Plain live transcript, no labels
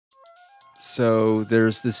So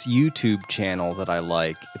there's this YouTube channel that I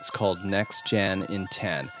like. It's called Next Gen in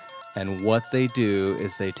 10. And what they do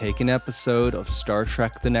is they take an episode of Star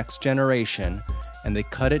Trek The Next Generation and they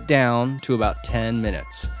cut it down to about 10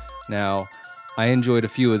 minutes. Now, I enjoyed a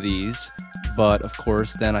few of these, but of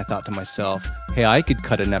course then I thought to myself, hey, I could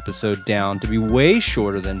cut an episode down to be way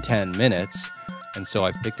shorter than 10 minutes. And so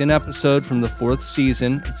I picked an episode from the 4th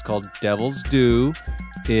season. It's called Devil's Due.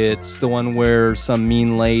 It's the one where some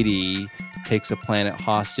mean lady takes a planet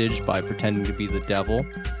hostage by pretending to be the devil.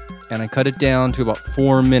 And I cut it down to about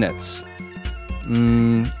 4 minutes.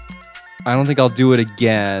 I don't think I'll do it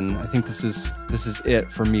again. I think this is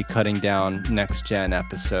it for me cutting down Next Gen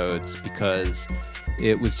episodes because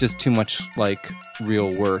it was just too much like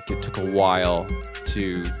real work. It took a while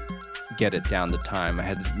to get it down to time. I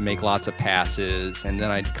had to make lots of passes, and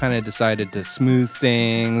then I kind of decided to smooth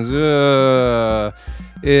things. I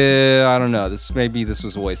don't know. Maybe this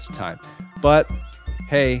was a waste of time. But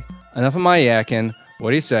hey, enough of my yakking. What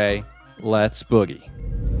do you say? Let's boogie.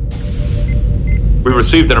 We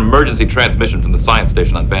received an emergency transmission from the science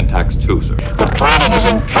station on Vantax 2, sir. The planet is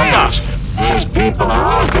in chaos. These people are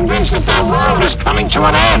all convinced that their world is coming to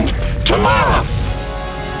an end tomorrow.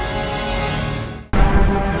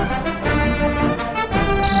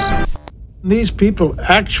 These people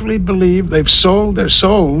actually believe they've sold their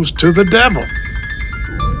souls to the devil.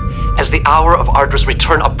 As the hour of Ardra's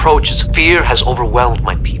return approaches, fear has overwhelmed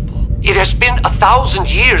my people. It has been 1,000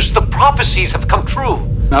 years. The prophecies have come true.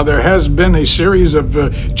 Now, there has been a series of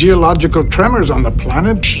geological tremors on the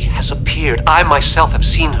planet. She has appeared. I myself have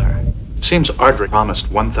seen her. It seems Ardra promised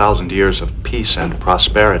 1,000 years of peace and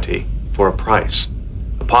prosperity for a price.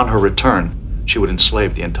 Upon her return, she would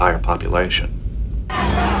enslave the entire population.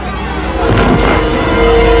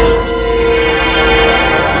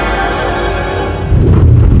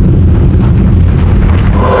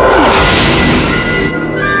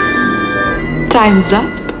 Time's up.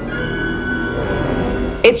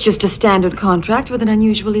 It's just a standard contract with an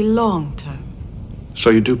unusually long term. So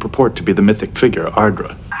you do purport to be the mythic figure,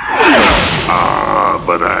 Ardra.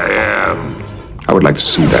 But I am. I would like to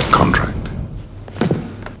see that contract.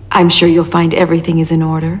 I'm sure you'll find everything is in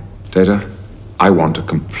order. Data, I want a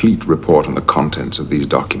complete report on the contents of these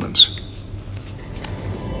documents.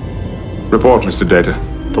 Report, Mr. Data.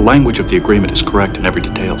 The language of the agreement is correct in every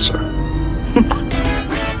detail, sir.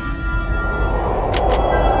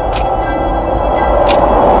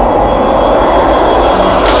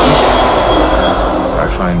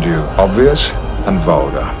 Find you obvious and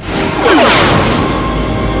vulgar.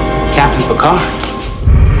 Captain Picard.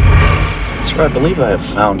 Sir, I believe I have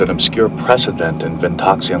found an obscure precedent in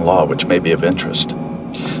Ventoxian law which may be of interest.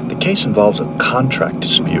 The case involves a contract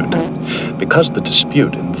dispute. Because the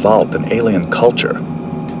dispute involved an alien culture,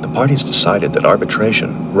 the parties decided that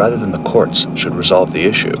arbitration, rather than the courts, should resolve the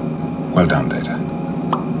issue. Well done, Data.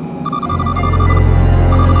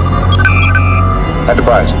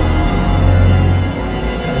 Enterprise.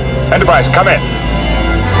 Enterprise, come in.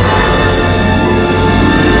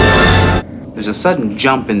 There's a sudden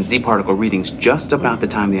jump in Z-particle readings just about the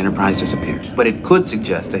time the Enterprise disappeared. But it could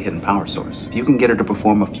suggest a hidden power source. If you can get her to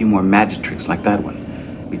perform a few more magic tricks like that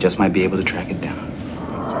one, we just might be able to track it down.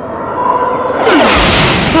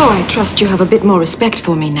 So I trust you have a bit more respect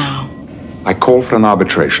for me now. I call for an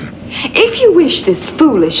arbitration. If you wish this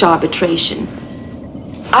foolish arbitration,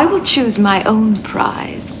 I will choose my own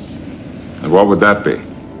prize. And what would that be?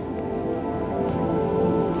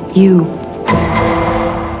 You.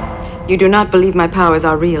 You do not believe my powers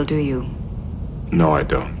are real, do you? No, I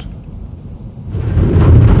don't.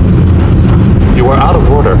 You are out of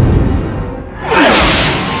order.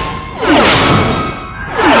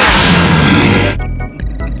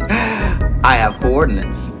 I have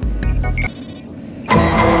coordinates.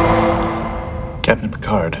 Captain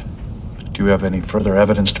Picard, do you have any further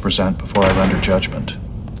evidence to present before I render judgment?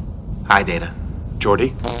 Hi, Data.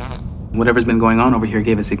 Geordi? Whatever's been going on over here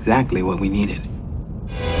gave us exactly what we needed.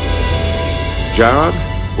 Gerard,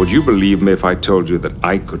 would you believe me if I told you that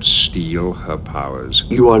I could steal her powers?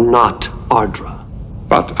 You are not Ardra.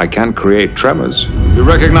 But I can create tremors. You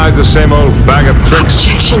recognize the same old bag of tricks?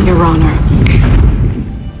 Objection, Your Honor.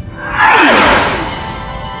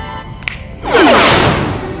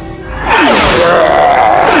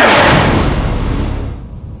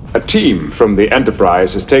 A team from the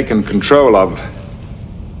Enterprise has taken control of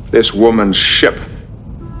this woman's ship.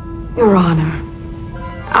 Your Honor,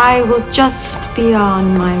 I will just be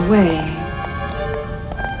on my way.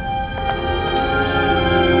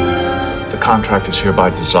 The contract is hereby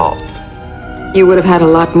dissolved. You would have had a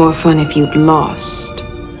lot more fun if you'd lost.